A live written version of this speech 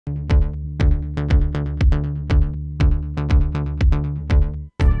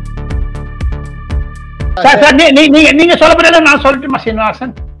நீங்க சொல்ல போறீங்க, நான் சொல்லட்டுமா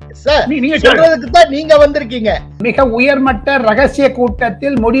சீனிவாசன்? நீங்க வந்திருக்கீங்க. மிக உயர்மட்ட ரகசிய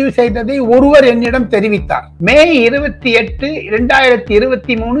கூட்டத்தில் முடிவு செய்ததை ஒருவர் என்னிடம் தெரிவித்தார். மே 28,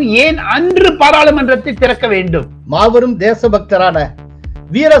 2023 ஏன் அன்று பாராளுமன்றத்தை திறக்க வேண்டும்? மாபெரும் தேசபக்தரான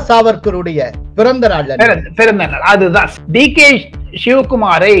வீர சாவர்கருடைய பிறந்த நாள். அதுதான் டி.கே.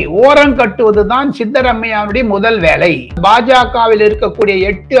 சிவகுமாரை ஓரம் கட்டுவதுதான் சித்தராமையாவுடைய முதல் வேலை. பாஜகவில் இருக்கக்கூடிய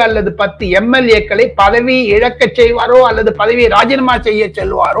 8 அல்லது 10 எம்எல்ஏக்களை பதவி இழக்க செய்வாரோ அல்லது பதவியை ராஜினாமா செய்ய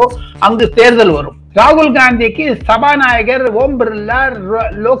செல்வாரோ அங்கு தேர்தல் வரும். ராகுல் காந்திக்கு சபாநாயகர் ஓம் பிர்லா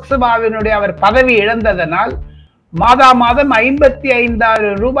லோக்சபாவினுடைய அவர் பதவி இழந்ததனால் மாதம்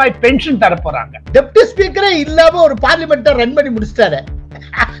 55,000 ரூபாய் பென்ஷன் தர போறாங்க. டெப்டி ஸ்பீக்கரே இல்லாம ஒரு பார்லிமெண்ட்டை ரன் பண்ணி முடிச்சிட்டாரு.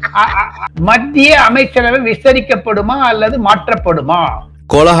 மத்திய அமைச்சரவை விஸ்தரிக்கப்படுமா அல்லது மாற்றப்படுமா?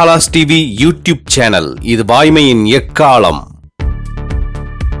 கோலஹலாஸ் டிவி யூடியூப் சேனல், இது வாய்மையின் எக்காலம்.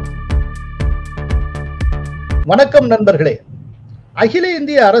 வணக்கம் நண்பர்களே. அகில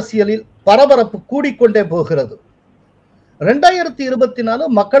இந்திய அரசியலில் பரபரப்பு கூடிக்கொண்டே போகிறது. 2024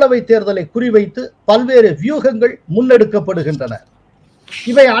 மக்களவை தேர்தலை குறிவைத்து பல்வேறு வியூகங்கள் முன்னெடுக்கப்படுகின்றன.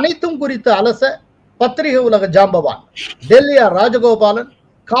 இவை அனைத்தும் குறித்து அலச பத்திரிகை உலக ஜாம்பவான் டெல்லி ராஜகோபாலன்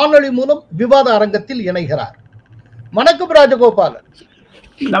காணொளி மூலம் விவாத அரங்கத்தில் இணைகிறார். வணக்கம் ராஜகோபாலன்.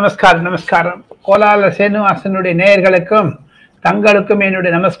 நமஸ்காரம். நமஸ்காரம். கோலால ஸ்ரீனிவாசனுடைய நேயர்களுக்கும் தங்களுக்கும்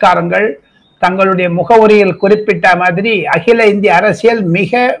என்னுடைய நமஸ்காரங்கள். தங்களுடைய முகவுரையில் குறிப்பிட்ட மாதிரி அகில இந்திய அரசியல்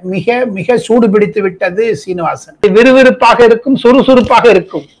மிக மிக மிக சூடு பிடித்து விட்டது சீனிவாசன். விறுவிறுப்பாக இருக்கும், சுறுசுறுப்பாக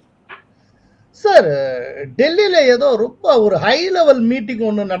இருக்கும். சார், டெல்லியில ஏதோ ரொம்ப ஒரு ஹை லெவல் மீட்டிங்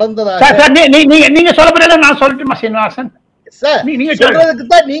ஒண்ணு நடந்ததா? நீங்க சொல்ல போறீங்க, நான் சொல்லட்டுமா சீனிவாசன்? சார், நீங்க சொல்றதுக்கு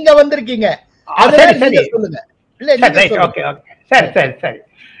தான் நீங்க வந்திருக்கீங்க. சொல்லுங்க. சரி சரி சரி.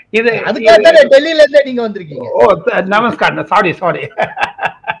 இது அதுக்காக டெல்லியில இருந்தே நீங்க வந்திருக்கீங்க. ஓ, நமஸ்காரம். சாரி.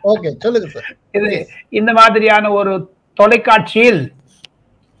 ஓகே, சொல்லுங்க சார். இது இந்த மாதிரியான ஒரு தொலைக்காட்சியில்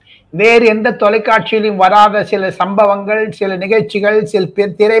வேறு எந்த தொலைக்காட்சியிலும் வராத சில சம்பவங்கள், சில நிகழ்ச்சிகள், சில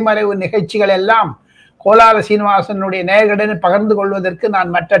திரைமறைவு நிகழ்ச்சிகள் எல்லாம் கோலால சீனிவாசனுடைய நேயர்களுடன் பகிர்ந்து கொள்வதற்கு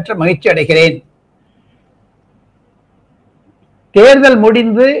நான் மற்றற்ற மகிழ்ச்சி அடைகிறேன். தேர்தல்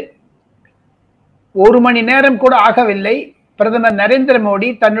முடிந்து 1 மணி நேரம் கூட ஆகவில்லை, பிரதமர் நரேந்திர மோடி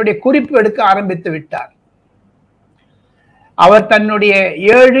தன்னுடைய குறிப்பு எடுக்க ஆரம்பித்து விட்டார். அவர் தன்னுடைய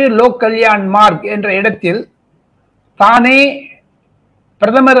 7 லோக் கல்யாண் மார்க் என்ற இடத்தில் தானே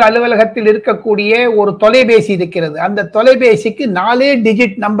பிரதமர் அலுவலகத்தில் இருக்கக்கூடிய ஒரு தொலைபேசி இருக்கிறது. அந்த தொலைபேசிக்கு 4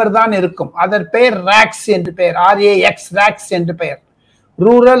 டிஜிட் நம்பர் தான் இருக்கும். அதன் பெயர் ராக்ஸ் என்று பெயர், ராக்ஸ் என்று பெயர்,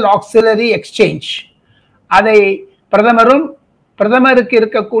 ரூரல் ஆக்சிலரி எக்ஸ்சேஞ்ச். அதை பிரதமருக்கு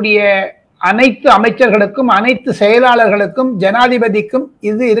இருக்கக்கூடிய அனைத்து அமைச்சர்களுக்கும், அனைத்து செயலாளர்களுக்கும், ஜனாதிபதிக்கும்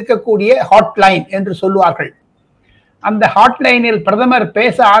இது இருக்கக்கூடிய ஹாட்லைன் என்று சொல்லுவார்கள். அந்த ஹாட்லைனில் பிரதமர்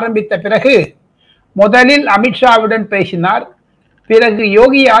பேச ஆரம்பித்த பிறகு முதலில் அமித்ஷாவுடன் பேசினார், பிறகு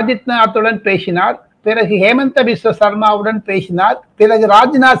யோகி ஆதித்யநாத்துடன் பேசினார், பிறகு ஹேமந்த பிஸ்வ சர்மாவுடன் பேசினார், பிறகு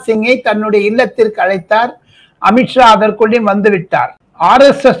ராஜ்நாத் சிங்கை தன்னுடைய இல்லத்திற்கு அழைத்தார். அமித்ஷா அதற்குள்ளே வந்துவிட்டார்.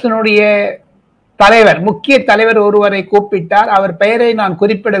 RSS தலைவர், முக்கிய தலைவர் ஒருவரை கூப்பிட்டார். அவர் பெயரை நான்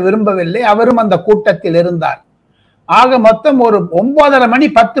குறிப்பிட விரும்பவில்லை. அவரும் அந்த கூட்டத்தில் இருந்தார். ஆக மொத்தம் ஒரு 9:30 மணி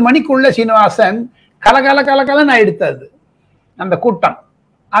 10 மணிக்குள்ள சீனிவாசன் கலகலன்னு எடுத்தது அந்த கூட்டம்.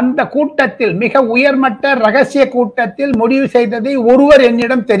 அந்த கூட்டத்தில் மிக உயர்மட்ட ரகசிய கூட்டத்தில் முடிவு செய்ததை ஒருவர்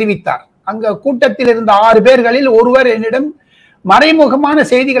என்னிடம் தெரிவித்தார். அங்க கூட்டத்தில் இருந்த 6 பேர்களில் ஒருவர் என்னிடம் மறைமுகமான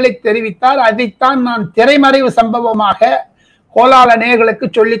செய்திகளை தெரிவித்தார். அதைத்தான் நான் திரைமறைவு சம்பவமாக கோலால நேயர்களுக்கு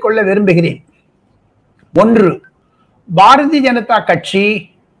சொல்லிக்கொள்ள விரும்புகிறேன். 1, பாரதிய ஜனதா கட்சி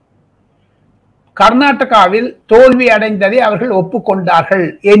கர்நாடகாவில் தோல்வி அடைந்ததை அவர்கள் ஒப்புக்கொண்டார்கள்.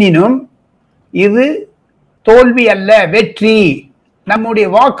 எனினும் இது தோல்வி அல்ல, வெற்றி. நம்முடைய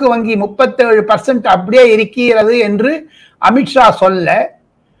வாக்கு வங்கி 37% அப்படியே இருக்கிறது என்று அமித்ஷா சொல்ல,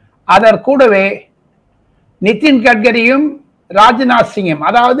 அதற்கூடவே நிதின் கட்கரியும் ராஜ்நாத் சிங்கும்,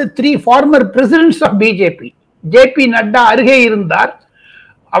 அதாவது 3 farmer president's of BJP, JP Nadda அருகே இருந்தார்.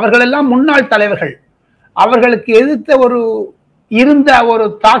 அவர்களெல்லாம் முன்னாள் தலைவர்கள். அவர்களுக்கு எதிர்த்த இருந்த ஒரு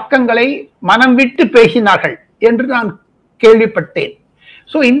தாக்கங்களை மனம் விட்டு பேசினார்கள் என்று நான் கேள்விப்பட்டேன்.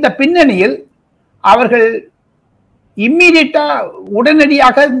 ஸோ இந்த பின்னணியில் அவர்கள் இம்மீடியட்டா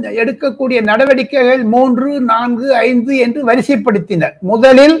உடனடியாக எடுக்கக்கூடிய நடவடிக்கைகள் 3, 4, 5 என்று வரிசைப்படுத்தினர்.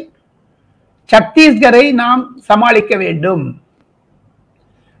 முதலில் சத்தீஸ்கரை நாம் சமாளிக்க வேண்டும்.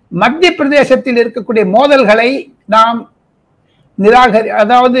 மத்திய பிரதேசத்தில் இருக்கக்கூடிய மோதல்களை நாம்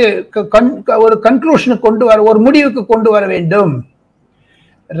அதாவது ஒரு கன்க்ளூஷனுக்கு ஒரு முடிவுக்கு கொண்டு வர வேண்டும்.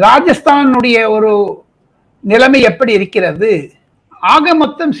 ராஜஸ்தானுடைய ஒரு நிலைமை எப்படி இருக்கிறது? ஆக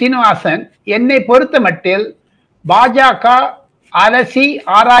மொத்தம் சீனிவாசன், என்னை பொறுத்த மட்டில் பாஜக அலசி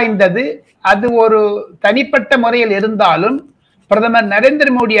ஆராய்ந்தது. அது ஒரு தனிப்பட்ட முறையில் இருந்தாலும் பிரதமர் நரேந்திர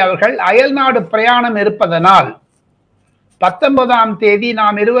மோடி அவர்கள் அயல்நாடு பிரயாணம் இருப்பதனால் 19ஆம் தேதி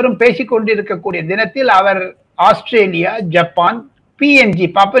நாம் இருவரும் பேசிக் கொண்டிருக்கக்கூடிய தினத்தில் அவர் ஆஸ்திரேலியா, ஜப்பான், PNG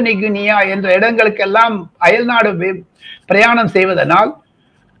பப்பனிகுனியா என்ற இடங்களுக்கெல்லாம் அயல்நாடு பிரயாணம் செய்வதனால்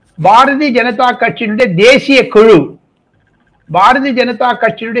பாரதிய ஜனதா கட்சியினுடைய தேசிய குழு, பாரதிய ஜனதா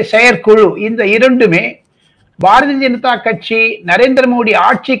கட்சியினுடைய செயற்குழு, இந்த இரண்டுமே பாரதிய ஜனதா கட்சி நரேந்திர மோடி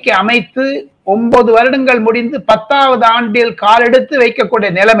ஆட்சிக்கு அமைத்து 9 வருடங்கள் முடிந்து 10வது ஆண்டில் காலெடுத்து வைக்கக்கூடிய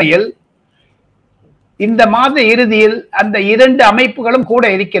நிலைமையில் இந்த மாத இறுதியில் அந்த 2 அமைப்புகளும் கூட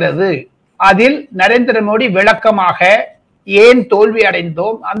இருக்கிறது. அதில் நரேந்திர மோடி விளக்கமாக ஏன் தோல்வி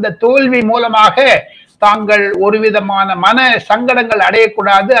அடைந்தோம், அந்த தோல்வி மூலமாக தாங்கள் ஒரு விதமான மன சங்கடங்கள்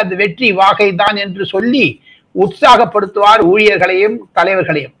அடையக்கூடாது, அது வெற்றி வாகைதான் என்று சொல்லி உற்சாகப்படுத்துவார் ஊழியர்களையும்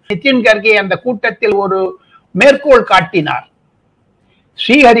தலைவர்களையும். நிதின் கர்கே அந்த கூட்டத்தில் ஒரு மேற்கோள் காட்டினார்.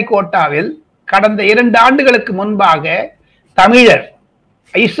 ஸ்ரீஹரிகோட்டாவில் கடந்த 2 ஆண்டுகளுக்கு முன்பாக தமிழர்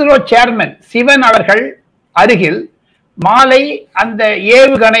இஸ்ரோ சேர்மன் சிவன் அவர்கள் அருகில் மாலை அந்த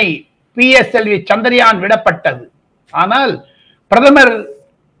ஏவுகணை PSLV சந்திரயான் விடப்பட்டது. ஆனால் பிரதமர்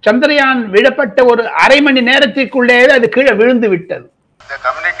சந்திரயான் விடப்பட்ட ஒரு அரை மணி நேரத்திற்குள்ளேயே அது கீழே விழுந்து விட்டது. The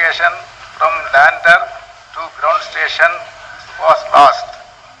communication from lander to ground station was lost.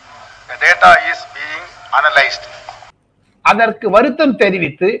 The data is being analyzed. அதற்கு வருத்தம்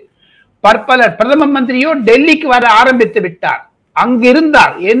தெரிவித்து பற்பலர் பிரதம மந்திரியோ டெல்லிக்கு வர ஆரம்பித்து விட்டார். அங்கு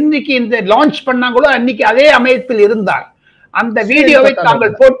இருந்தார். என்னைக்கு இந்த லான்ச் பண்ணாங்களோ அன்னைக்கு அதே அமைப்பில் இருந்தார். அந்த வீடியோவை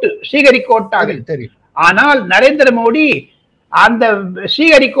தாங்கள் போட்டு ஸ்ரீஹரிகோட்டாவில். ஆனால் நரேந்திர மோடி அந்த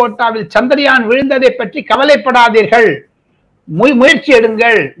ஸ்ரீஹரிகோட்டாவில் சந்திரயான் விழுந்ததை பற்றி கவலைப்படாதீர்கள், முயற்சி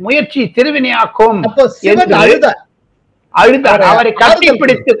எடுங்கள், முயற்சி திருவினையாக்கும் அழுதார். அவரை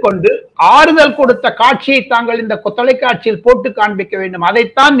கட்டிப்பிடித்துக் கொண்டு ஆறுதல் கொடுத்த காட்சியை தாங்கள் இந்த தொலைக்காட்சியில் போட்டு காண்பிக்க வேண்டும்.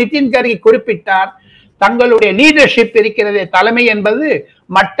 அதைத்தான் நிதின் கர்கே குறிப்பிட்டார். தங்களுடைய லீடர்ஷிப் இருக்கிறதே, தலைமை என்பது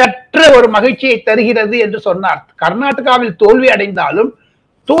மட்டற்ற ஒரு மகிழ்ச்சியை தருகிறது என்று சொன்னார். கர்நாடகாவில் தோல்வி அடைந்தாலும்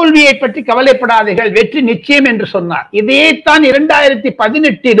தோல்வியை பற்றி கவலைப்படாதீர்கள், வெற்றி நிச்சயம் என்று சொன்னார். இதைத்தான்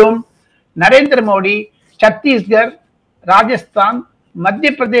 2018 நரேந்திர மோடி சத்தீஸ்கர், ராஜஸ்தான், மத்திய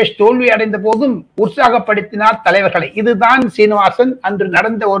பிரதேஷ் தோல்வி அடைந்த போதும் உற்சாகப்படுத்தினார் தலைவர்களை. இதுதான் சீனிவாசன் அன்று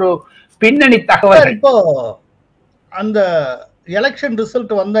நடந்த ஒரு பின்னணி தகவல். இப்போ அந்த எலெக்ஷன்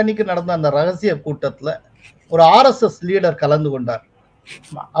ரிசல்ட் வந்த அன்னைக்கு நடந்த அந்த ரகசிய கூட்டத்துல ஒரு RSS லீடர் கலந்து கொண்டார்.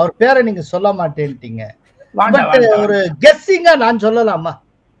 அவர் பேரை நீங்க சொல்ல மாட்டேன்ட்டீங்க. ஒரு கெஸ்ஸிங்கா நான் சொல்லலாமா?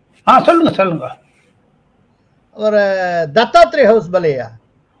 சொல்லுங்க சொல்லுங்க. ஒரு தத்தாத்ரேய ஹவுஸ் பலேயா?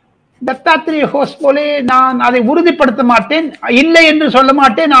 தத்தாத்ரேய ஹோஸ் போலே நான் அதை உறுதிப்படுத்த மாட்டேன், இல்லை என்று சொல்ல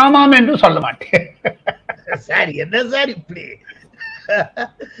மாட்டேன், ஆமாம் என்று சொல்ல மாட்டேன். சரி, என்ன சார் இப்படி?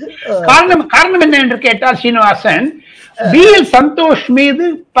 காரணம் என்ன என்று கேட்டால் சீனிவாசன், BL சந்தோஷ் மீது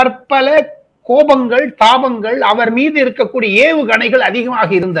பற்பல கோபங்கள், தாபங்கள், அவர் மீது இருக்கக்கூடிய ஏவுகணைகள் அதிகமாக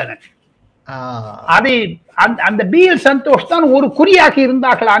இருந்தன. அதை அந்த BL சந்தோஷ் தான் ஒரு குறியாக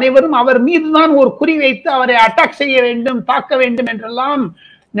இருந்தார்கள். அனைவரும் அவர் மீதுதான் ஒரு குறி வைத்து அவரை அட்டாக் செய்ய வேண்டும், தாக்க வேண்டும் என்றெல்லாம்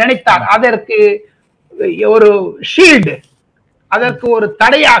நினைத்தார். அதற்கு ஒரு ஷீல்டு, அதற்கு ஒரு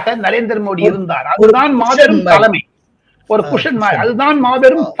தடையாக நரேந்திர மோடி இருந்தார். அதுதான் மாபெரும் தலைமை, ஒரு குஷன். அதுதான்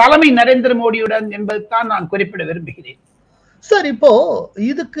மாபெரும் தலைமை நரேந்திர மோடியுடன் என்பதுதான் நான் குறிப்பிட விரும்புகிறேன். சார், இப்போ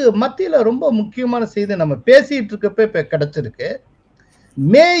இதுக்கு மத்தியில ரொம்ப முக்கியமான செய்தி நம்ம பேசிட்டு இருக்கப்ப இப்ப கிடைச்சிருக்கு.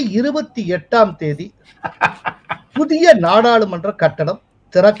 மே 28ஆம் தேதி புதிய நாடாளுமன்ற கட்டடம்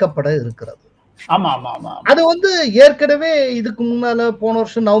திறக்கப்பட இருக்கிறது. ஆமா ஆமா ஆமா. அது ஏற்கனவே இதுக்கு முன்னால போன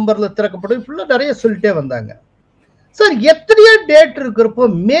வருஷம் நவம்பர்ல திறக்கப்படும் ஃபுல்லா நிறைய சொல்லிட்டே வந்தாங்க. சார், எத்தனையோ டேட் இருக்கிறப்போ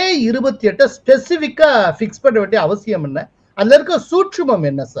மே 28 ஸ்பெசிபிக்கா பிக்ஸ் பண்ண வேண்டிய அவசியம் என்ன? அதுல இருக்க சூட்சுமம்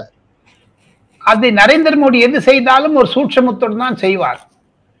என்ன சார்? அது நரேந்திர மோடி எது செய்தாலும் ஒரு சூட்சமத்துடன் தான் செய்வார்.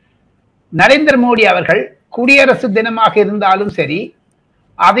 நரேந்திர மோடி அவர்கள் குடியரசு தினமாக இருந்தாலும் சரி,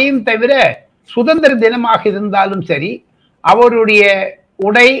 அதையும் தவிர சுதந்திர தினமாக இருந்தாலும் சரி, அவருடைய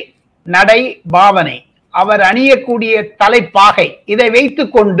உடை, நடை, பாவனை, அவர் அணியக்கூடிய தலைப்பாகை, இதை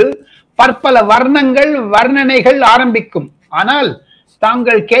வைத்துக் கொண்டு பற்பல வர்ணங்கள், வர்ணனைகள் ஆரம்பிக்கும். ஆனால்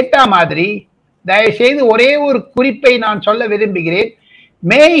தாங்கள் கேட்ட மாதிரி தயவுசெய்து ஒரே ஒரு குறிப்பை நான் சொல்ல விரும்புகிறேன்.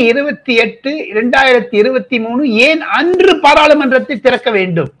 மே 28, 2023 ஏன் அன்று பாராளுமன்றத்தை திறக்க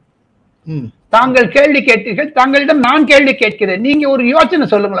வேண்டும்? தாங்கள் கேள்வி கேட்டீர்கள், தாங்களிடம் நான் கேள்வி கேட்கிறேன். நீங்க ஒரு யோசனை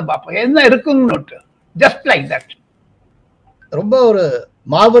சொல்லுங்களேன் பாப்போம், என்ன இருக்குன்னு. Just like that. ரொம்ப ஒரு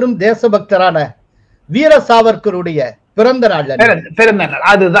மாபெரும் தேசபக்தரான வீர சாவர்கருடைய பிறந்த நாள்,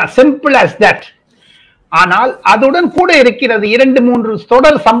 அதுதான், சிம்பிள் as that. ஆனால் அதுடன் கூட இருக்கிறது 2-3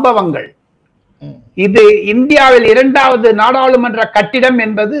 தொடர் சம்பவங்கள். இது இந்தியாவில் 2வது நாடாளுமன்ற கட்டிடம்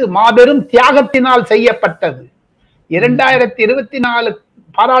என்பது மாபெரும் தியாகத்தினால் செய்யப்பட்டது. 2024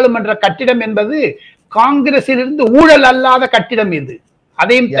 பாராளுமன்ற கட்டிடம் என்பது காங்கிரசிலிருந்து ஊழல் அல்லாத கட்டிடம் இது.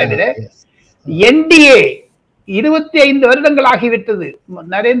 அதையும் தவிர என்டிஏ 25 வருடங்கள் ஆகிவிட்டது.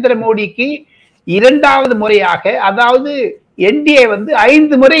 நரேந்திர மோடிக்கு 2வது முறையாக, அதாவது என்டிஏ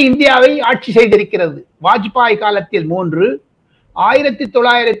 5 முறை இந்தியாவை ஆட்சி செய்திருக்கிறது. வாஜ்பாய் காலத்தில் 3,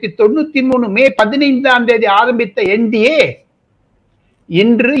 1993 மே 15ஆம் தேதி ஆரம்பித்த என்டிஏ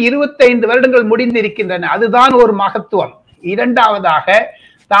இன்று 25 வருடங்கள் முடிந்திருக்கின்றன. அதுதான் ஒரு மகத்துவம். 2வதாக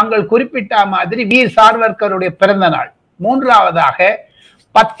தாங்கள் குறிப்பிட்ட மாதிரி வீர் சார்வர்கருடைய பிறந்த நாள். 3வதாக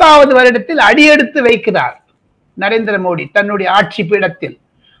 10வது வருடத்தில் அடியெடுத்து வைக்கிறார் நரேந்திர மோடி தன்னுடைய ஆட்சி பீடத்தில்.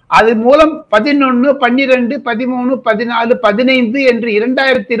 அது மூலம் 11, 12, 13, 14, 15 என்று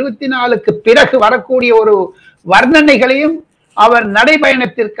 2024க்கு பிறகு வரக்கூடிய ஒரு வர்ணனைகளையும் அவர்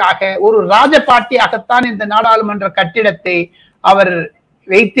நடைபயணத்திற்காக ஒரு ராஜபாட்டியாகத்தான் இந்த நாடாளுமன்ற கட்டிடத்தை அவர்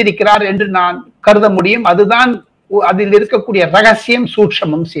வைத்திருக்கிறார் என்று நான் கருத முடியும். அதுதான் அதில் இருக்கக்கூடிய ரகசியம்,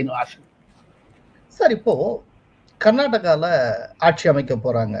 சூட்சமும். சீனிவாசன் சார், இப்போ கர்நாடகால ஆட்சி அமைக்க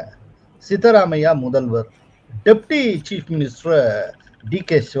போறாங்க. சித்தராமையா முதல்வர், deputy chief minister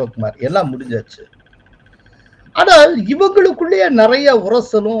DK. Sivakumar, எல்லாம் முடிஞ்சாச்சு. ஆனால் இவங்களுக்குள்ளேயே நிறைய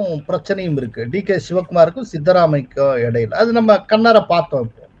உரசலும் பிரச்சனையும் இருக்கு. டி.கே. சிவகுமாருக்கும் சித்தராமைக்கும் இடையில. அது நம்ம கண்ணார பார்த்தோம்.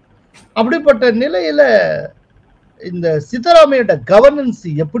 இப்போ அப்படிப்பட்ட நிலையில இந்த சித்தராமையோட கவர்னன்ஸ்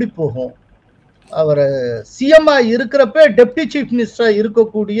எப்படி போகும்? அவர் சிஎம்ஆ இருக்கிறப்ப டெப்டி சீஃப் மினிஸ்டர்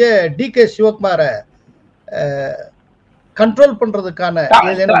இருக்கக்கூடிய டி.கே. சிவகுமாரை கண்ட்ரோல் பண்றதுக்கான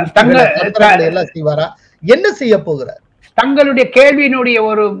எல்லாம் செய்வாரா? என்ன செய்ய போகிறார்? தங்களுடைய கேள்வியினுடைய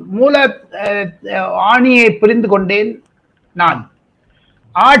ஒரு மூல ஆணியை புரிந்து கொண்டேன் நான்.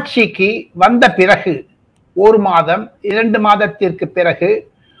 ஆட்சிக்கு வந்த பிறகு 1 மாதம் 2 மாதத்திற்கு பிறகு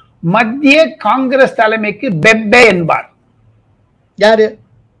மத்திய காங்கிரஸ் தலைமைக்கு பெப்பே என்பார். யாரு?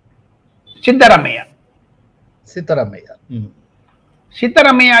 சித்தராமையா.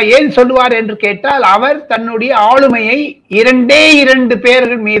 சித்தராமையா ஏன் சொல்லுவார் என்று கேட்டால், அவர் தன்னுடைய ஆளுமையை 2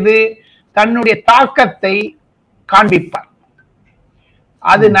 பேர்கள் மீது தன்னுடைய தாக்கத்தை காண்பிப்பார்.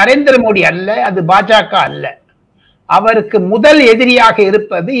 அது நரேந்திர மோடி அல்ல, அது பாஜக அல்ல. அவருக்கு முதல் எதிரியாக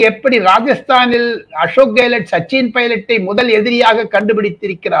இருப்பது, எப்படி ராஜஸ்தானில் அசோக் கெலட் சச்சின் பைலட்டை முதல் எதிரியாக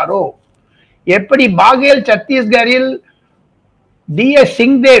கண்டுபிடித்திருக்கிறாரோ, எப்படி பாகேல் சத்தீஸ்கரில் டி.எஸ்.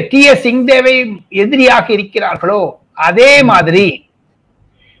 சிங்தேவை எதிரியாக இருக்கிறார்களோ, அதே மாதிரி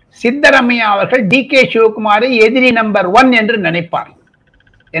சித்தராமையா அவர்கள் டி.கே. சிவகுமாரை எதிரி நம்பர் 1 என்று நினைப்பார்.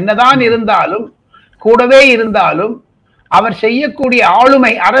 என்னதான் இருந்தாலும், கூடவே இருந்தாலும், அவர் செய்யக்கூடிய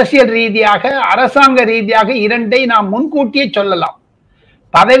ஆளுமை அரசியல் ரீதியாக, அரசாங்க ரீதியாக 2ஐ நாம் முன்கூட்டியே சொல்லலாம்.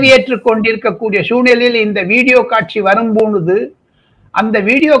 பதவியேற்றுக் கொண்டிருக்கக்கூடிய சூழ்நிலையில் இந்த வீடியோ காட்சி வரும்பொழுது அந்த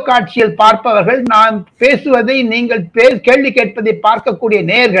வீடியோ காட்சியில் பார்ப்பவர்கள் நான் பேசுவதை, நீங்கள் கேள்வி கேட்பதை பார்க்கக்கூடிய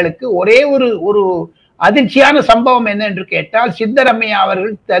நேயர்களுக்கு ஒரே ஒரு அதிர்ச்சியான சம்பவம் என்ன என்று கேட்டால், சித்தராமையா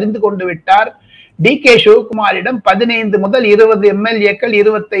அவர்கள் தெரிந்து கொண்டு விட்டார் டி.கே. சிவகுமாரிடம் 15 முதல் 20 எம்எல்ஏக்கள்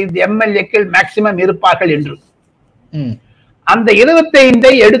 25 எம்எல்ஏக்கள் மேக்சிமம் இருப்பார்கள் என்று. அந்த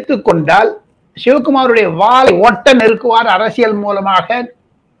 25ஐ எடுத்துக்கொண்டால் சிவகுமாருடைய வாளை ஒட்ட நெருக்குவார் அரசியல் மூலமாக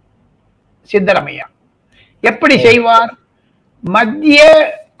சித்தராமையா. எப்படி செய்வார்? மத்திய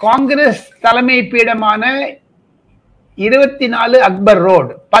காங்கிரஸ் தலைமை பீடமான 24 Akbar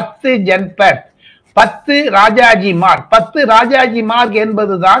road, 10 Janpath, 10 Rajaji mark. 10 Rajaji mark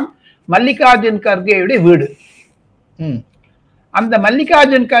என்பதுதான் மல்லிகார்ஜுன் கர்கேயுடைய வீடு. அந்த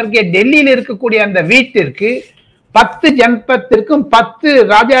மல்லிகார்ஜுன் கர்கே டெல்லியில் இருக்கக்கூடிய அந்த வீட்டிற்கு 10 ஜன்பத்திற்கும் 10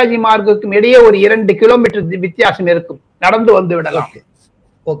 ராஜாஜி மார்க்குக்கும் இடையே ஒரு 2 கிலோமீட்டர் வித்தியாசம் இருக்கும். நடந்து வந்து விடலாம்.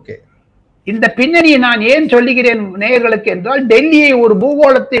 இந்த பின்னணியை நான் ஏன் சொல்லுகிறேன் நேயர்களுக்கு என்றால், டெல்லியை ஒரு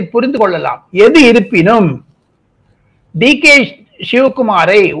பூகோளத்தை புரிந்து கொள்ளலாம். எது இருப்பினும் டி.கே.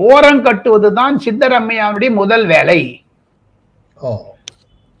 சிவகுமாரை ஓரம் கட்டுவதுதான் சித்தராமையாவுடைய முதல் வேலை.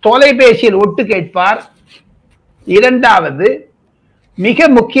 தொலைபேசியில் ஒட்டு கேட்பார். 2வது மிக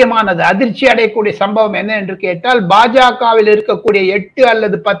முக்கியமானது, அதிர்ச்சி அடையக்கூடிய சம்பவம் என்ன என்று கேட்டால், பாஜகவில் இருக்கக்கூடிய 8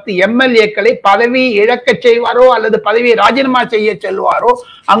 அல்லது 10 எம்எல்ஏக்களை பதவி இழக்க செய்வாரோ அல்லது பதவியை ராஜினாமா செய்ய செல்வாரோ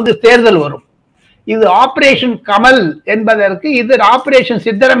அங்கு தேர்தல் வரும். இது ஆபரேஷன் கமல் என்பதற்கு இது ஆபரேஷன்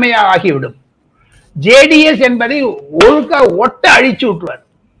சித்தராமையா ஆகிவிடும். ஜேடிஎஸ் என்பதை ஒட்ட அழிச்சு விட்டுவார்.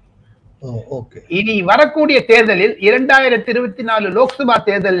 இனி வரக்கூடிய தேர்தலில் 2024 லோக்சபா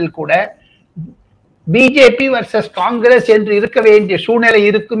தேர்தலில் கூட பிஜேபி வர்சஸ் காங்கிரஸ் என்று இருக்க வேண்டிய சூழ்நிலை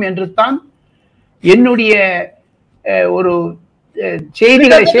இருக்கும் என்று தான் என்னுடைய ஒரு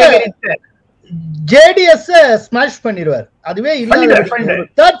செய்திகளை சேகரித்த. ஜேடிஎஸ் ஸ்மாஷ் பண்ணிடுவார். அதுவே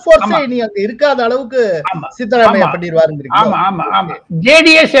இருக்காத அளவுக்கு சித்தராமையா பண்ணிடுவார். ஆமா ஆமா ஆமா.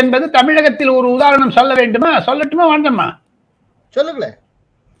 ஜேடிஎஸ் என்பது தமிழகத்தில் ஒரு உதாரணம் சொல்ல வேண்டுமா? சொல்லட்டுமா வேண்டாமா? சொல்லுங்களேன்.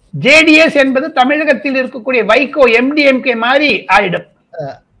 ஜேடிஎஸ் என்பது தமிழகத்தில் இருக்கக்கூடிய வைகோ எம்டிஎம்கே மாதிரி ஆயிடும்.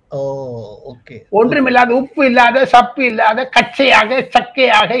 ஒன்றுமில்லாத, உப்பு இல்லாத, சப்பு இல்லாத, கச்சையாக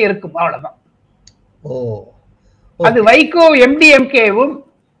சக்கையாக இருக்கும், அவ்வளவுதான். அது வைகோ எம்டிஎம்கேவும்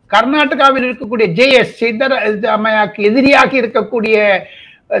கர்நாடகாவில் இருக்கக்கூடிய ஜேஎஸ் சித்தராமையாக்கு எதிரியாக இருக்கக்கூடிய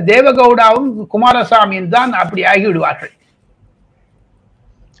தேவகவுடாவும் குமாரசாமியும் தான் அப்படி ஆகிவிடுவார்கள்.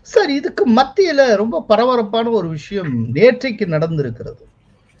 சார், இதுக்கு மத்தியில ரொம்ப பரபரப்பான ஒரு விஷயம் நேற்றைக்கு நடந்திருக்கிறது.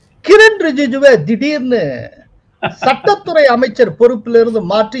 கிரண் ரிஜிஜுவை திடீர்னு சட்டத்துறை அமைச்சர் பொறுப்பில இருந்து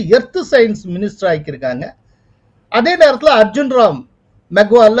மாற்றி எர்த் சயின்ஸ் மினிஸ்டர் ஆக்கியிருக்காங்க. அதே நேரத்தில் அர்ஜுன் ராம்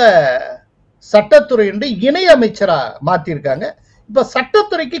மெக்வால சட்டத்துறை இணை அமைச்சரா மாத்திருக்காங்க. இப்ப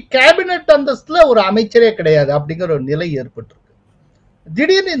சட்டத்துறைக்கு கேபினெட் அந்தஸ்துல ஒரு அமைச்சரே கிடையாது அப்படிங்கிற ஒரு நிலை ஏற்பட்டிருக்கு.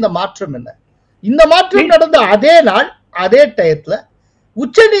 திடீர்னு இந்த மாற்றம் என்ன? இந்த மாற்றம் நடந்த அதே நாள் அதே டயத்துல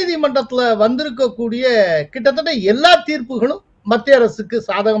உச்ச நீதிமன்றத்துல வந்திருக்கக்கூடிய கிட்டத்தட்ட எல்லா தீர்ப்புகளும் மத்திய அரசுக்கு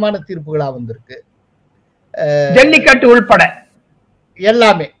சாதகமான தீர்ப்புகளா வந்திருக்கு. ஜல்லிக்கட்டு உள்பட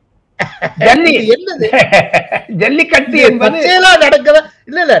எல்லாமே. ஜல்லிக்கட்டு என்பது நடக்கிற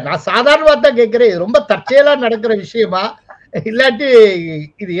இல்ல, நான் சாதாரணமா தான் கேட்கிறேன். இது ரொம்ப தற்செயலா நடக்கிற விஷயமா இல்லாட்டி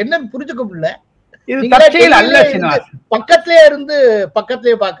இது என்னன்னு புரிஞ்சுக்க முடியல. பக்கத்திலே இருந்து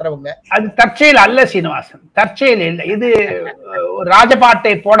பக்கத்திலே பாக்குறவங்க அது தற்செயல் அல்ல சீனிவாசன், தற்செயல் இல்லை. இது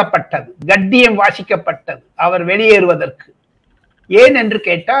ராஜபாட்டை போடப்பட்டது, கட்டியம் வாசிக்கப்பட்டது அவர் வெளியேறுவதற்கு. ஏன் என்று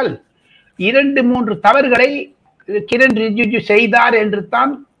கேட்டால் 2-3 தவறுகளை கிரண் ரிஜிஜு செய்தார் என்று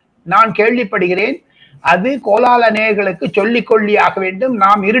தான் நான் கேள்விப்படுகிறேன். அது கோலால நேயர்களுக்கு சொல்லிக் கொள்ளியாக வேண்டும்.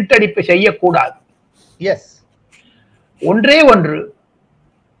 நாம் இருட்டடிப்பு செய்யக்கூடாது. ஒன்றே ஒன்று,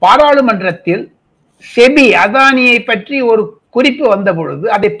 பாராளுமன்றத்தில் செபி அதானியை பற்றி ஒரு குறிப்பு வந்த பொழுது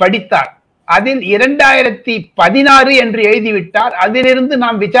அதை படித்தார். அதில் 2016 என்று எழுதிவிட்டார். அதிலிருந்து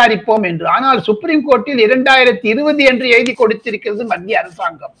நாம் விசாரிப்போம் என்று. ஆனால் சுப்ரீம் கோர்ட்டில் 2020 என்று எழுதி கொடுத்திருக்கிறது மத்திய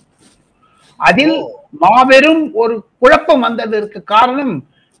அரசாங்கம். அதில் மாபெரும் ஒரு குழப்பம் வந்ததற்கு காரணம்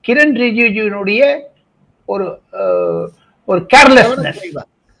கிரண் ரிஜிஜுவினுடைய ஒரு கேர்லெஸ்னஸ்,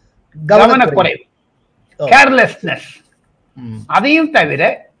 கவனக்குறைவு, கேர்லெஸ்னஸ். அதையும் தவிர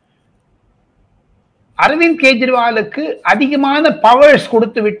அரவிந்த் கெஜ்ரிவாலுக்கு அதிகமான பவர்ஸ்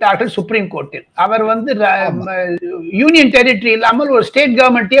கொடுத்து விட்டார்கள் சுப்ரீம் கோர்ட்டில். அவர் யூனியன் டெரிட்டரி இல்லாமல் ஒரு ஸ்டேட்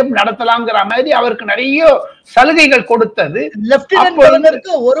கவர்மெண்ட்டே நடத்தலாம்ங்கிற மாதிரி அவருக்கு நிறைய சலுகைகள் கொடுத்தது.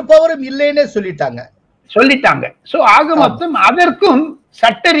 ஒரு பவரும் இல்லைன்னே சொல்லிட்டாங்க. சோ ஆக மொத்தம் அதற்கும்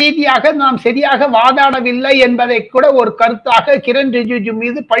சட்ட ரீதியாக நாம் சரியாக வாதாடவில்லை என்பதை கூட ஒரு கருத்தாக கிரண் ரிஜிஜு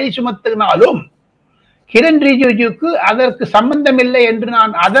மீது பழி சுமத்தினாலும் கிரண் ரிஜிஜுக்கு அதற்கு சம்பந்தம் இல்லை என்று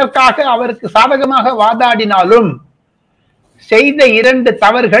நான் அதற்காக அவருக்கு சாதகமாக வாதாடினாலும் செய்த 2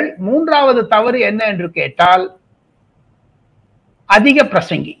 தவறுகள். 3வது தவறு என்ன என்று கேட்டால் அதிக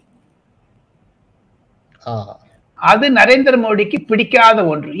பிரசங்கி. அது நரேந்திர மோடிக்கு பிடிக்காத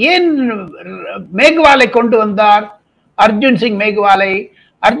ஒன்று. ஏன் மேக்வாலை கொண்டு வந்தார்? அர்ஜுன் சிங் மேக்வாலை.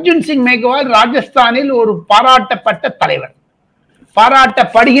 அர்ஜுன் சிங் மேக்வால் ராஜஸ்தானில் ஒரு பாராட்டப்பட்ட தலைவர்,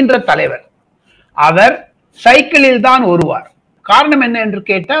 பாராட்டப்படுகின்ற தலைவர். அவர் சைக்கிளில் தான் வருவார். காரணம் என்ன என்று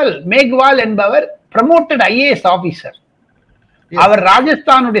கேட்டால் மேக்வால் என்பவர் ப்ரமோட்டட் ஐஏஎஸ் ஆபீசர். அவர்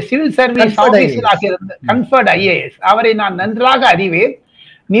ராஜஸ்தானுடைய சிவில் சர்வீஸ் ஆபீசராக இருந்த கன்ஃபர்ட் ஐஏஎஸ். அவரை நான் நன்றாக அறிவேன்.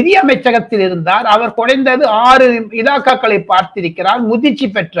 நிதி அமைச்சகத்தில் இருந்தார். அவர் குறைந்தது 6 இலாக்காக்களை பார்த்திருக்கிறார். முதிர்ச்சி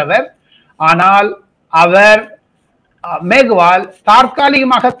பெற்றவர். ஆனால் அவர் மேக்வால்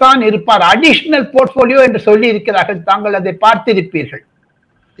தற்காலிகமாகத்தான் இருப்பார். அடிஷனல் போர்ட்போலியோ என்று சொல்லி இருக்கிறார்கள். தாங்கள் அதை பார்த்திருப்பீர்கள்.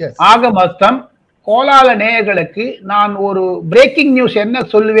 ஆக மொத்தம் கோலால நேயர்களுக்கு நான் ஒரு பிரேக்கிங் நியூஸ் என்ன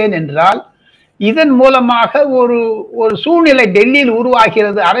சொல்லுவேன் என்றால், இதன் மூலமாக ஒரு சூழ்நிலை டெல்லியில்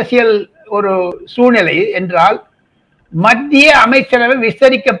உருவாகிறது. அரசியல் ஒரு சூழ்நிலை என்றால் மத்திய அமைச்சரவை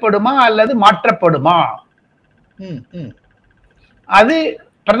விஸ்தரிக்கப்படுமா அல்லது மாற்றப்படுமா? அது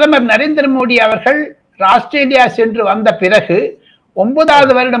பிரதமர் நரேந்திர மோடி அவர்கள் ஆஸ்திரேலியா சென்று வந்த பிறகு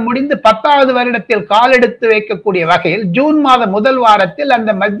 9வது வருடம் முடிந்து 10வது வருடத்தில் காலெடுத்து வைக்கக்கூடிய வகையில் ஜூன் மாத முதல் வாரத்தில்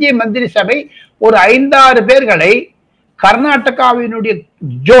அந்த மத்திய மந்திரி சபை ஒரு 5-6 பேர்களை கர்நாடகாவினுடைய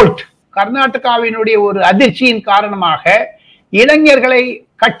ஜோல்ட், கர்நாடகாவினுடைய ஒரு அதிர்ச்சியின் காரணமாக இளைஞர்களை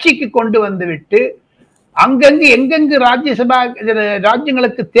கட்சிக்கு கொண்டு வந்துவிட்டு அங்கங்கு எங்கெங்கு ராஜ்யசபா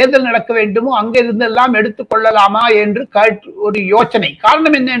ராஜ்யங்களுக்கு தேர்தல் நடக்க வேண்டுமோ அங்கிருந்தெல்லாம் எடுத்துக் கொள்ளலாமா என்று ஒரு யோசனை.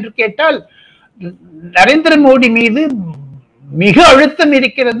 காரணம் என்ன என்று கேட்டால் நரேந்திர மோடி மீது மிக அழுத்தம்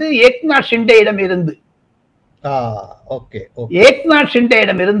இருக்கிறது ஏக்நாத் ஷிண்டேயிடம் இருந்து. ஏக்நாத்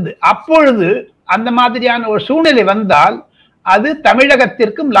ஷிண்டேயிடம் இருந்து. அப்பொழுது அந்த மாதிரியான ஒரு சூழ்நிலை வந்தால் அது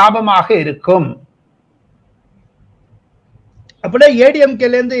தமிழகத்திற்கும் லாபமாக இருக்கும். அப்படியே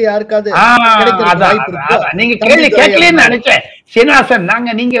ஏடிஎம்கேல இருந்து யாருக்காவது நீங்க கேள்வி கேட்கலன்னு நினைச்சேன் சீனிவாசன்.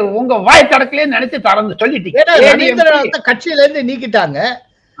 நீங்க உங்க வாய் திறக்கலன்னு நினைச்சு திறந்து சொல்லிட்டீங்க. கட்சியில இருந்து நீக்கிட்டாங்க.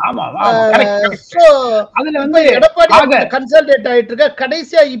 எடப்பாடி கன்சல்டேட் ஆயிட்டு இருக்க.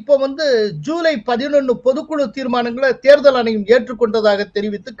 கடைசியா இப்ப வந்து ஜூலை 11 பொதுக்குழு தீர்மானங்களை தேர்தல் ஆணையம் ஏற்றுக்கொண்டதாக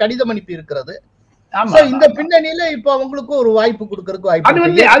தெரிவித்து கடிதம் அனுப்பி இருக்கிறது. இந்த பின்னணியில இப்ப அவங்களுக்கு ஒரு வாய்ப்பு கொடுக்கறதுக்கு வாய்ப்பு.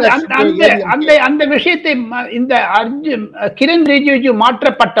 அந்த விஷயத்தை இந்த கிரண் ரிஜிஜு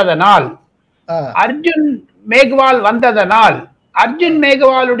மாற்றப்பட்டதனால், அர்ஜுன் மேக்வால் வந்ததனால், அர்ஜுன்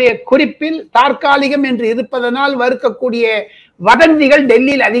மேக்வாலுடைய குறிப்பில் தற்காலிகம் என்று இருப்பதனால் வறுக்கக்கூடிய வதந்திகள்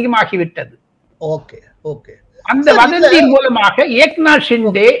டெல்லியில் அதிகமாகிவிட்டது. அந்த வதந்தி மூலமாக ஏக்நாத்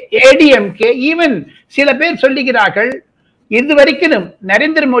ஷிண்டே, ஏடிஎம்கே, ஈவன் சில பேர் சொல்லுகிறார்கள், இதுவரைக்கும்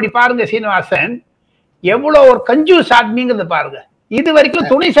நரேந்திர மோடி பாருங்க சீனிவாசன் எவ்வளவு ஒரு கஞ்சூஸ் ஆத்மிங்கிறத பாருங்க, இதுவரைக்கும்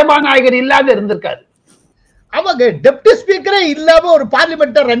துணை சபாநாயகர் இல்லாத இருந்திருக்காரு. ஆமாங்க, டெப்டி ஸ்பீக்கரே இல்லாம ஒரு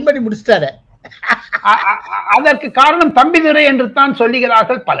பார்லிமெண்ட்டை ரன் பண்ணி முடிச்சிட்டாரு. அதற்கு காரணம் தம்பிதுரை என்று தான்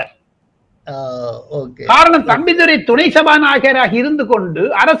சொல்லுகிறார்கள் பலர். காரணம் தம்பிதுரை துணை சபாநாயகராக இருந்து கொண்டு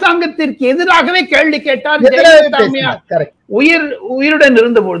அரசாங்கத்திற்கு எதிராகவே கேள்வி கேட்டார். உயிருடன்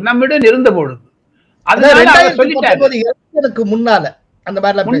இருந்த பொழுது, நம்மிடம் இருந்த பொழுது, அதனால சொல்லிட்டாரு முன்னால அந்த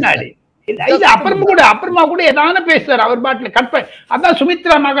மாதிரி முன்னாடி. அப்புறமா கூட ஏதான பேசுறாரு அவர் பாட்டில் கற்ப. அதான்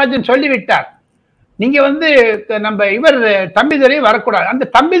சுமித்ரா மகாஜன் சொல்லிவிட்டார், நீங்க வந்து நம்ம இவர் தம்பிதுரை வரக்கூடாது. அந்த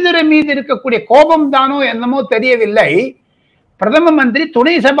தம்பிதுரை மீது இருக்கக்கூடிய கோபம் தானோ என்னமோ தெரியவில்லை, பிரதம மந்திரி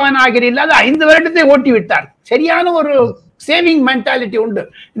துணை சபாநாயகர் இல்லாத 5 வருடத்தை ஓட்டி விட்டார். சரியான ஒரு சேவிங் மென்டாலிட்டி உண்டு.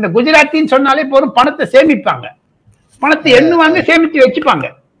 இந்த குஜராத்தின்னு சொன்னாலே போதும், பணத்தை சேமிப்பாங்க, பணத்தை எண்ணுவாங்க, சேமித்து வச்சுப்பாங்க.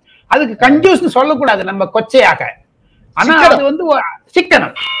 அதுக்கு கஞ்சூஸ் சொல்லக்கூடாது நம்ம கொச்சையாக. ஆனா அது வந்து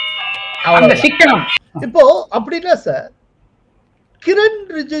சிக்கனம், அந்த சிக்கனம். இப்போ அப்படின்னா சார், கிரண்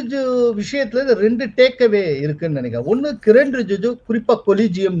ரிஜிஜு விஷயத்துல 2 டேக்அவே இருக்குன்னு நினைக்கிறேன். ஒண்ணு, கிரண் ரிஜிஜு குறிப்பா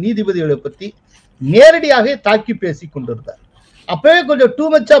கொலிஜியம் நீதிபதிகளை பத்தி நேரடியாக தாக்கி பேசி கொண்டிருந்தார். அப்பவே கொஞ்சம் டூ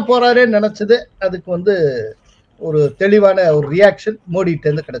மச்சா போறாருன்னு நினைச்சது, அதுக்கு வந்து ஒரு தெளிவான ஒரு ரியாக்ஷன் மோடிட்ட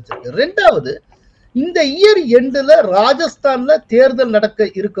இருந்து கிடைச்சிருக்கு. 2வது, இந்த இயர் எண்டுல ராஜஸ்தான்ல தேர்தல் நடக்க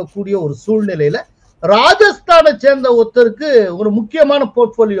இருக்கக்கூடிய ஒரு சூழ்நிலையில ராஜஸ்தானை சேர்ந்த ஒருத்தருக்கு ஒரு முக்கியமான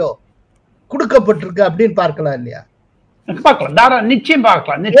போர்ட்போலியோ கொடுக்கப்பட்டிருக்கு அப்படின்னு பார்க்கலாம் இல்லையா? நிச்சயம்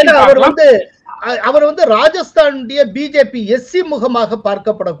பார்க்கலாம். அவர் வந்து ராஜஸ்தானுடைய பிஜேபி எஸ்சி முகமாக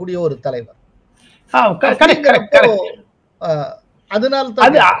பார்க்கப்படக்கூடிய ஒரு தலைவர். அதனால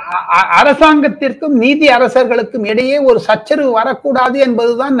அரசாங்கத்திற்கும் நீதி அரசர்களுக்கும் இடையே ஒரு சச்சரவு வரக்கூடாது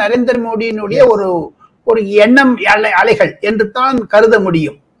என்பதுதான் நரேந்திர மோடியினுடைய ஒரு எண்ணம் அலைகள் என்று தான் கருத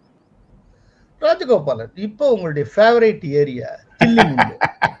முடியும். ராஜகோபாலன், இப்போ உங்களுடைய ஃபேவரட் ஏரியா தில்லிமுல்லு.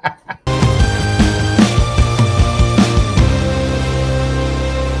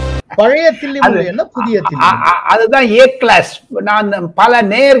 பழைய தில்லிமுல்லு என்ன, புதிய தில்லிமுல்லு? அதுதான் ஏ கிளாஸ். நான் பல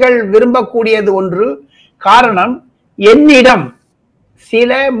நேயர்கள் விரும்பக்கூடியது ஒன்று. காரணம், என்னிடம்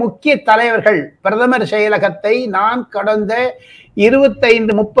சில முக்கிய தலைவர்கள் பிரதமர் செயலகத்தை நான் கடந்த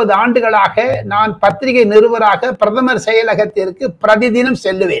 25-30 ஆண்டுகளாக நான் பத்திரிகை நிருபராக பிரதமர் செயலகத்திற்கு பிரதிதினம்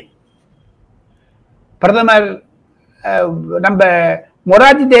செல்லுவேன். பிரதமர் நம்ம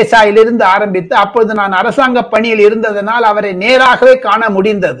மொரார்ஜி தேசாயிலிருந்து ஆரம்பித்து, அப்போது நான் அரசாங்க பணியில் இருந்ததனால் அவரை நேராகவே காண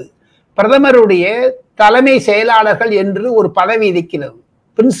முடிந்தது. பிரதமருடைய தலைமை செயலாளர்கள் என்று ஒரு பதவி இருக்கிறது,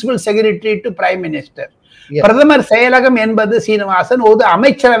 principal secretary to prime minister. பிரதமர் செயலகம் என்பது சீனிவாசன் ஒரு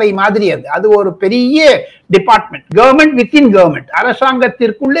அமைச்சரவை மாதிரி. அது ஒரு பெரிய டிபார்ட்மெண்ட், கவர்மெண்ட் வித்தின் கவர்மெண்ட்,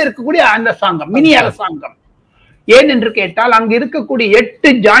 அரசாங்கத்திற்குள்ளே இருக்கக்கூடிய அரசாங்கம், மினி அரசாங்கம். ஏன் என்று கேட்டால், அங்கு இருக்கக்கூடிய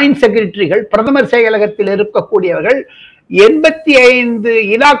 8 ஜாயிண்ட் செக்ரட்டரிகள், பிரதமர் செயலகத்தில் இருக்கக்கூடியவர்கள் 85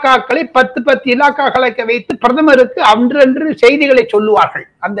 இலாக்காக்களை 10 இலாக்காக்களை வைத்து பிரதமருக்கு அன்றன்று செய்திகளை சொல்லுவார்கள்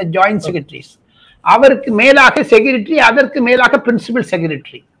அந்த ஜாயிண்ட் செக்ரட்டரிஸ். அவருக்கு மேலாக செக்ரட்டரி, அதற்கு மேலாக பிரின்சிபல்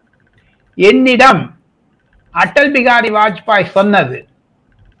செக்ரட்டரி. என்னிடம் அடல் பிகாரி வாஜ்பாய் சொன்னது,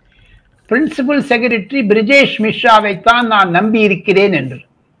 பிரின்சிபல் செக்ரட்டரி பிரிஜேஷ் மிஸ்ராவை தான் நான் நம்பி இருக்கிறேன் என்று.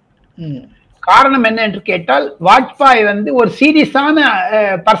 காரணம் என்ன என்று கேட்டால், வாஜ்பாய் வந்து ஒரு சீரியஸான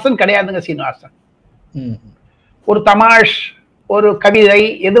பர்சன் கிடையாதுங்க சீனிவாசன். ஒரு தமாஷ், ஒரு கவிதை,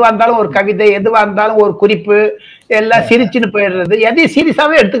 எதுவா இருந்தாலும் ஒரு கவிதை, எதுவா இருந்தாலும் ஒரு குறிப்பு, எல்லாம் சிரிச்சுன்னு போயிடுறது, எதையும்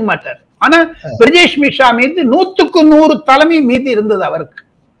சீரியஸாவே எடுத்துக்க மாட்டார். ஆனா பிரிஜேஷ் மிஸ்ரா மீது 100க்கு 100 தலைமை மீது இருந்தது அவருக்கு.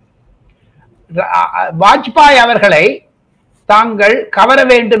 வாஜ்பாய் அவர்களை தாங்கள் கவர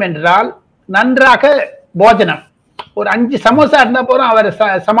வேண்டும் என்றால் நன்றாக போஜனம், ஒரு 5 சமோசா இருந்தா போதும் அவரை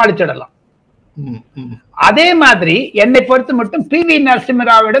சமாளிச்சிடலாம். அதே மாதிரி என்னை பொறுத்து மட்டும் PV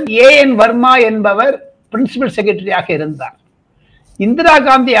நரசிம்மராவிடம் AN வர்மா என்பவர் பிரின்சிபல் செக்ரட்டரியாக இருந்தார். இந்திரா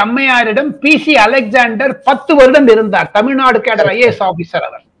காந்தி அம்மையாரிடம் PC அலெக்சாண்டர் 10 வருடம் இருந்தார், தமிழ்நாடு கேடர் IAS ஆபீசர்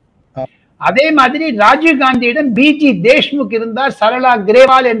அவர். அதே மாதிரி ராஜீவ் காந்தியிடம் BG தேஷ்முக் இருந்தார், சரளா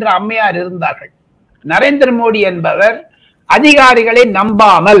கிரேவால் என்ற அம்மையார் இருந்தார்கள். நரேந்திர மோடி என்பவர் அதிகாரிகளை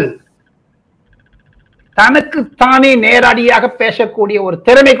நம்பாமல் தனக்குத்தானே நேரடியாக பேசக்கூடிய ஒரு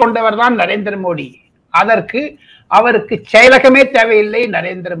திறமை கொண்டவர் தான் நரேந்திர மோடி. அதற்கு அவருக்கு செயலகமே தேவையில்லை.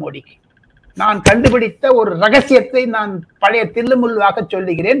 நரேந்திர மோடிக்கு நான் கண்டுபிடித்த ஒரு ரகசியத்தை நான் பழைய தில்லுமுள்ளாக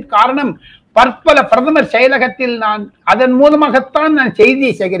சொல்லுகிறேன். காரணம், பற்பல பிரதமர் செயலகத்தில் நான் அதன் மூலமாகத்தான் நான்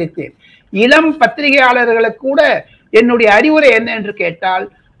செய்தியை சேகரித்தேன். இளம் பத்திரிகையாளர்களுக்கு கூட என்னுடைய அறிவுரை என்ன என்று கேட்டால்,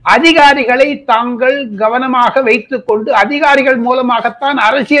 அதிகாரிகளை தாங்கள் கவனமாக வைத்துக் கொண்டு அதிகாரிகள் மூலமாகத்தான்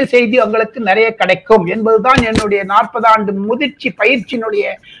அரசியல் செய்தி உங்களுக்கு நிறைய கிடைக்கும் என்பதுதான் என்னுடைய 40 ஆண்டு முதிர்ச்சி பயிற்சியினுடைய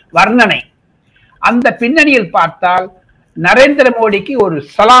வர்ணனை. அந்த பின்னணியில் பார்த்தால் நரேந்திர மோடிக்கு ஒரு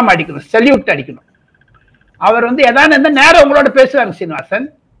சலாம் அடிக்கணும், சல்யூட் அடிக்கணும். அவர் எதாவது நேரம் உங்களோட பேசுவார் Srinivasan.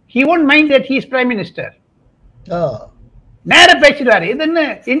 he won't mind that he is prime minister. நேர பேசிடுவாரு. இது என்ன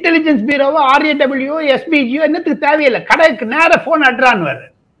இன்டெலிஜென்ஸ் பியூரோவோ RAW SBGO என்னத்துக்கு தேவையில்லை, கடைக்கு நேர போன் அட்றான்னு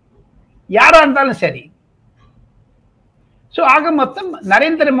யாரா இருந்தாலும் சரி. சோ ஆக மொத்தம்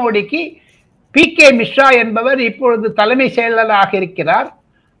நரேந்திர மோடிக்கு PK மிஸ்ரா என்பவர் இப்பொழுது தலைமை செயலாளராக இருக்கிறார்.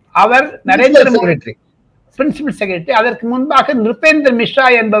 அவர் நரேந்திர மோடி பிரின்சிபல் செக்ரட்டரி. அதற்கு முன்பாக நிருபேந்திர மிஸ்ரா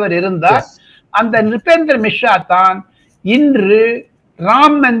என்பவர் இருந்தார். அந்த நிருபேந்திர மிஸ்ரா தான் இன்று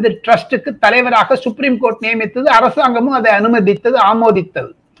ராம் மந்திர் ட்ரஸ்டுக்கு தலைவராக சுப்ரீம் கோர்ட் நியமித்தது. அரசாங்கமும் அதை அனுமதித்தது,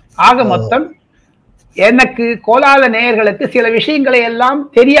 ஆமோதித்தது. ஆக மொத்தம் எனக்கு கோலால நேயர்களுக்கு சில விஷயங்களை எல்லாம்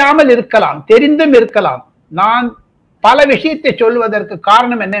தெரியாமல் இருக்கலாம், தெரிந்தும் இருக்கலாம். நான் பல விஷயத்தை சொல்வதற்கு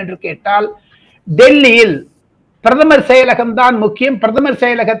காரணம் என்ன என்று கேட்டால், டெல்லியில் பிரதமர் செயலகம் தான் முக்கியம். பிரதமர்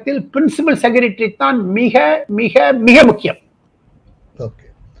செயலகத்தில் பிரின்சிபல் செக்ரட்டரி தான் மிக மிக மிக முக்கியம்.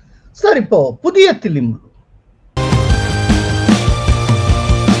 சார், இப்போ புதிய தில்லுமுல்லு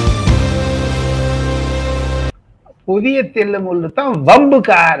புதிய தில்லுமுல்லு தான்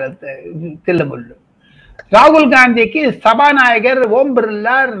வம்புக்கார தில்லுமுல்லு. ராகுல் காந்திக்கு சபாநாயகர் ஓம்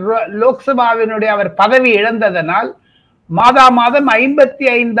பிர்லா லோக்சபாவினுடைய அவர் பதவி இழந்ததனால் மாதா மாதம்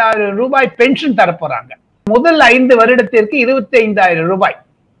 55,000 ரூபாய் பென்ஷன் தரப்போறாங்க. முதல் 5 வருடத்திற்கு 25,000 ரூபாய்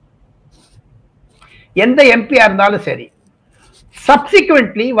எந்த எம்பியா இருந்தாலும் சரி.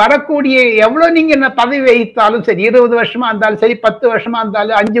 சப்சிக்வெண்ட்லி வரக்கூடிய எவ்வளவு நீங்க என்ன பதவி வகித்தாலும் சரி, 20 வருஷமா இருந்தாலும் சரி, 10 வருஷமா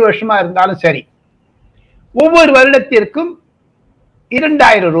இருந்தாலும், 5 வருஷமா இருந்தாலும் சரி, ஒவ்வொரு வருடத்திற்கும்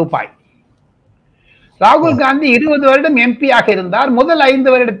 2,000 ரூபாய். ராகுல் காந்தி 20 வருடம் எம்பியாக இருந்தார். முதல் 5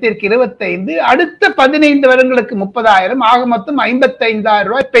 வருடத்திற்கு 25, அடுத்த 15 வருடங்களுக்கு 30,000, ஆக மொத்தம் 55,000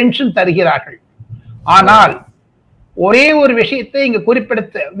 ரூபாய் பென்ஷன் தருகிறார்கள். ஆனால் ஒரே ஒரு விஷயத்தை இங்கு குறிப்பிட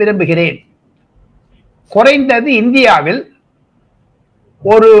விரும்புகிறேன். குறைந்தது இந்தியாவில்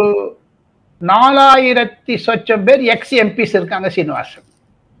ஒரு 4,000 சொச்சம் பேர் எக்ஸ் எம்பிஸ் இருக்காங்க சீனிவாசன்.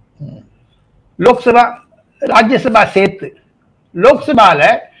 லோக்சபா ராஜ்யசபா சேர்த்து. லோக்சபால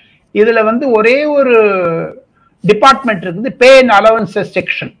இதுல ஒரே ஒரு டிபார்ட்மெண்ட் இருக்குது, பே அண்ட் அலவன்சஸ்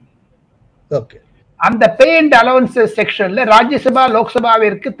செக்ஷன். அந்த பே அண்ட் அலவன்சஸ் செக்ஷன்ல ராஜ்யசபா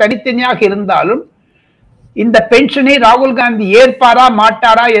லோக்சபாவிற்கு தனித்தனியாக இருந்தாலும் இந்த பென்ஷனை ராகுல் காந்தி ஏற்பாரா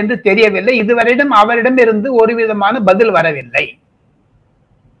மாட்டாரா என்று தெரியவில்லை. இதுவரையிலும் அவரிடம் இருந்து ஒரு விதமான பதில் வரவில்லை.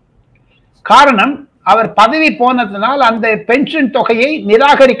 காரணம், அவர் பதவி போனதனால் அந்த பென்ஷன் தொகையை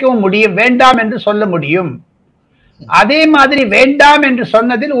நிராகரிக்கவும் முடியும், வேண்டாம் என்று சொல்ல முடியும். அதே மாதிரி வேண்டாம் என்று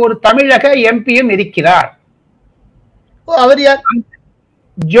சொன்னதில் ஒரு தமிழக எம்பியும் இருக்கிறார். அவர் யார்?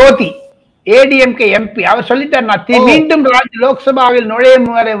 ஜோதி, ADMK எம்பி. அவர் சொல்லிட்டார், நான் மீண்டும் லோக்சபாவில் நுழையும்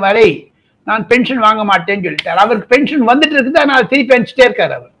வரை நான் பென்ஷன் வாங்க மாட்டேன்னு சொல்லிட்டார். அவருக்கு பென்ஷன் வந்துட்டு இருக்குது, ஆனால் திருப்பி அனுப்பிச்சிட்டே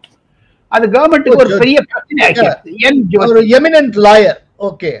இருக்காரு அவர். அது கவர்மெண்ட்டுக்கு ஒரு பெரிய பிரச்சனை ஆகிடுச்சு. Eminent lawyer.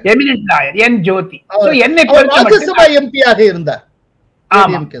 Okay, eminent lawyer என் ஜோதி. என்னை ராஜ்யசபா எம்பியாக இருந்தார்.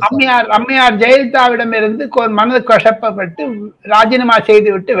 அம்மையார் ஜெயலலிதாவிடம் இருந்து மனது கஷ்டப்பட்டு ராஜினாமா செய்து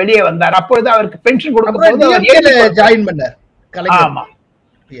விட்டு வெளியே வந்தார். அப்பொழுது அவருக்கு பென்ஷன் கொடுக்கும்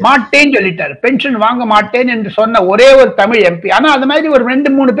மாட்டேன்னு சொல்லிட்டாரு. பென்ஷன் வாங்க மாட்டேன் என்று சொன்ன ஒரே ஒரு தமிழ் எம்பி. ஆனா அது மாதிரி ஒரு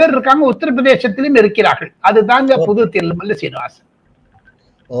 2-3 பேர் இருக்காங்க, உத்தரப்பிரதேசத்திலும் இருக்கிறார்கள். அதுதாங்க புது தில்லுமுல்லு சீனிவாசன்.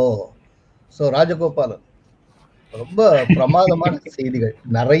 ராஜகோபாலன், ரொம்ப பிரமாதமான செய்திகள்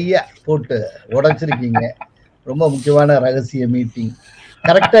நிறைய போட்டு உடைச்சிருக்கீங்க. ரொம்ப முக்கியமான ரகசிய மீட்டிங்.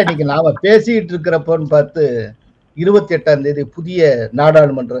 கரெக்டா இன்னைக்கு நாம பேசிட்டு இருக்கிறப்பன்னு பார்த்து 28ஆம் தேதி புதிய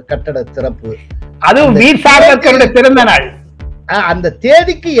நாடாளுமன்ற கட்டட திறப்பு, அதுவும் வீர் சாவர்கருடைய பிறந்த நாள். அந்த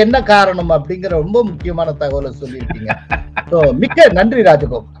தேதிக்கு என்ன காரணம் அப்படிங்கிற ரொம்ப முக்கியமான தகவலை சொல்லியிருக்கீங்க. மிக்க நன்றி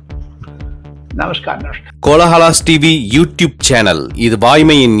ராஜகோபால். நமஸ்கார். கோலஹலாஸ் டிவி யூடியூப் சேனல், இது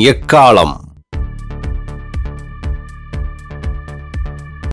வாய்மையின் எக்காலம்.